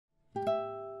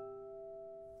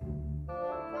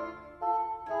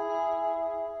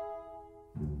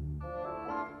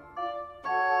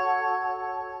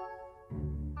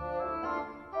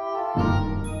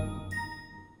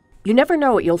You never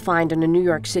know what you'll find in a New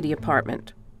York City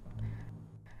apartment.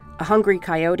 A hungry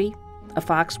coyote, a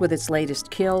fox with its latest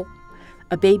kill,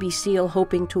 a baby seal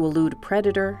hoping to elude a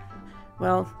predator.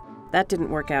 Well, that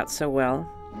didn't work out so well.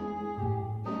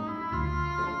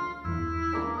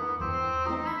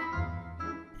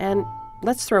 And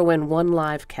let's throw in one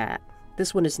live cat.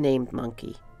 This one is named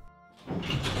Monkey.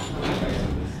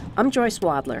 I'm Joyce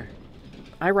Wadler.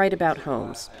 I write about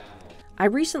homes. I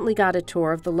recently got a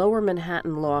tour of the Lower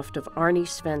Manhattan loft of Arnie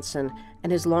Svensson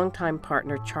and his longtime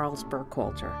partner, Charles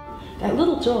Burkhalter. That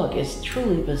little dog is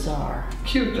truly bizarre.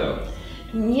 Cute, though.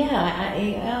 Yeah.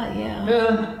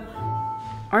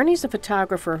 Arnie's a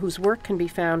photographer whose work can be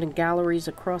found in galleries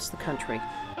across the country.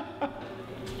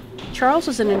 Charles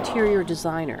is an interior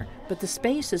designer, but the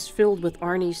space is filled with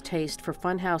Arnie's taste for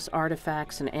funhouse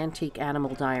artifacts and antique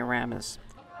animal dioramas.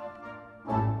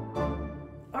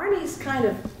 Arnie's kind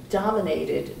of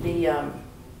dominated the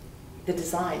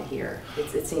design here,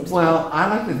 it seems Well, I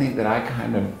like to think that I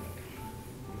kind of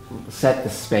set the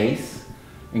space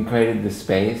and created the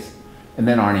space, and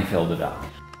then Arnie filled it up.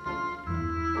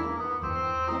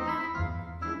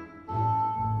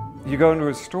 You go into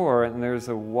a store and there's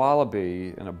a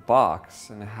wallaby in a box,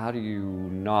 and how do you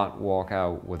not walk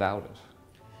out without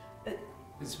it?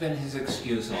 It's been his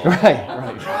excuse all Right.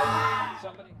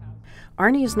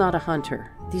 Arnie is not a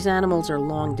hunter. These animals are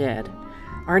long dead.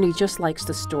 Arnie just likes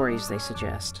the stories they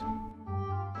suggest.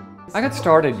 I got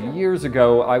started years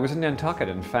ago. I was in Nantucket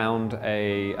and found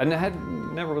and I had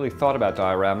never really thought about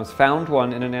dioramas, found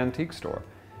one in an antique store.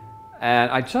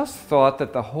 And I just thought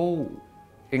that the whole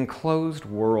enclosed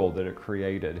world that it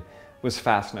created was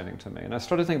fascinating to me. And I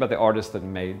started thinking about the artist that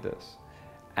made this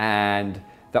and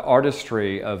the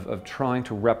artistry of trying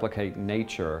to replicate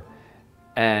nature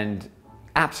and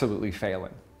absolutely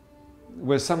failing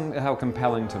was somehow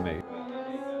compelling to me.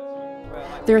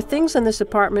 There are things in this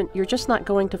apartment you're just not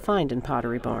going to find in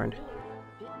Pottery Barn.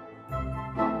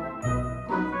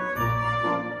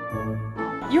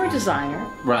 You're a designer.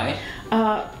 Right.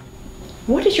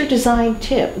 What is your design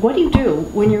tip? What do you do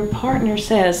when your partner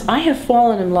says, I have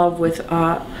fallen in love with,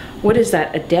 what is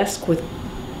that, a desk with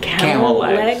camel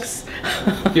legs?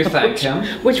 You thank him?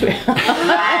 Which way?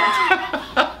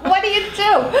 What do you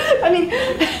do? I mean,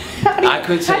 I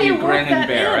could say you grin and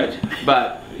bear it,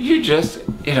 but you just,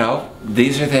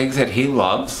 these are things that he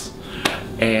loves,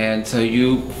 and so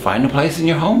you find a place in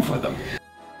your home for them.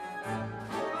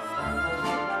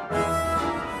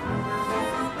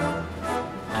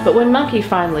 But when Monkey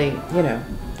finally,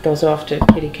 goes off to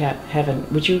kitty cat heaven,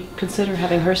 would you consider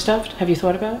having her stuffed? Have you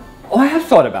thought about it? Oh, I have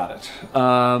thought about it,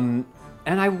 and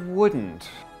I wouldn't.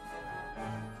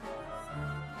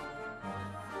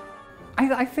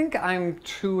 I think I'm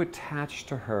too attached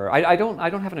to her. I don't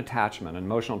have an attachment, an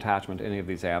emotional attachment to any of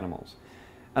these animals.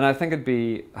 And I think it'd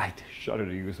be, I shudder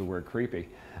to use the word creepy,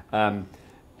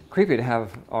 creepy to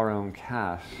have our own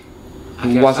cat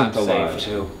who wasn't alive.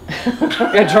 Too.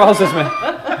 Yeah, Charles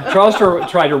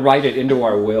tried to write it into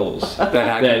our wills. That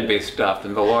I could be stuffed,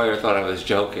 and the lawyer thought I was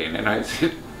joking, and I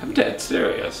said, I'm dead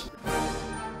serious.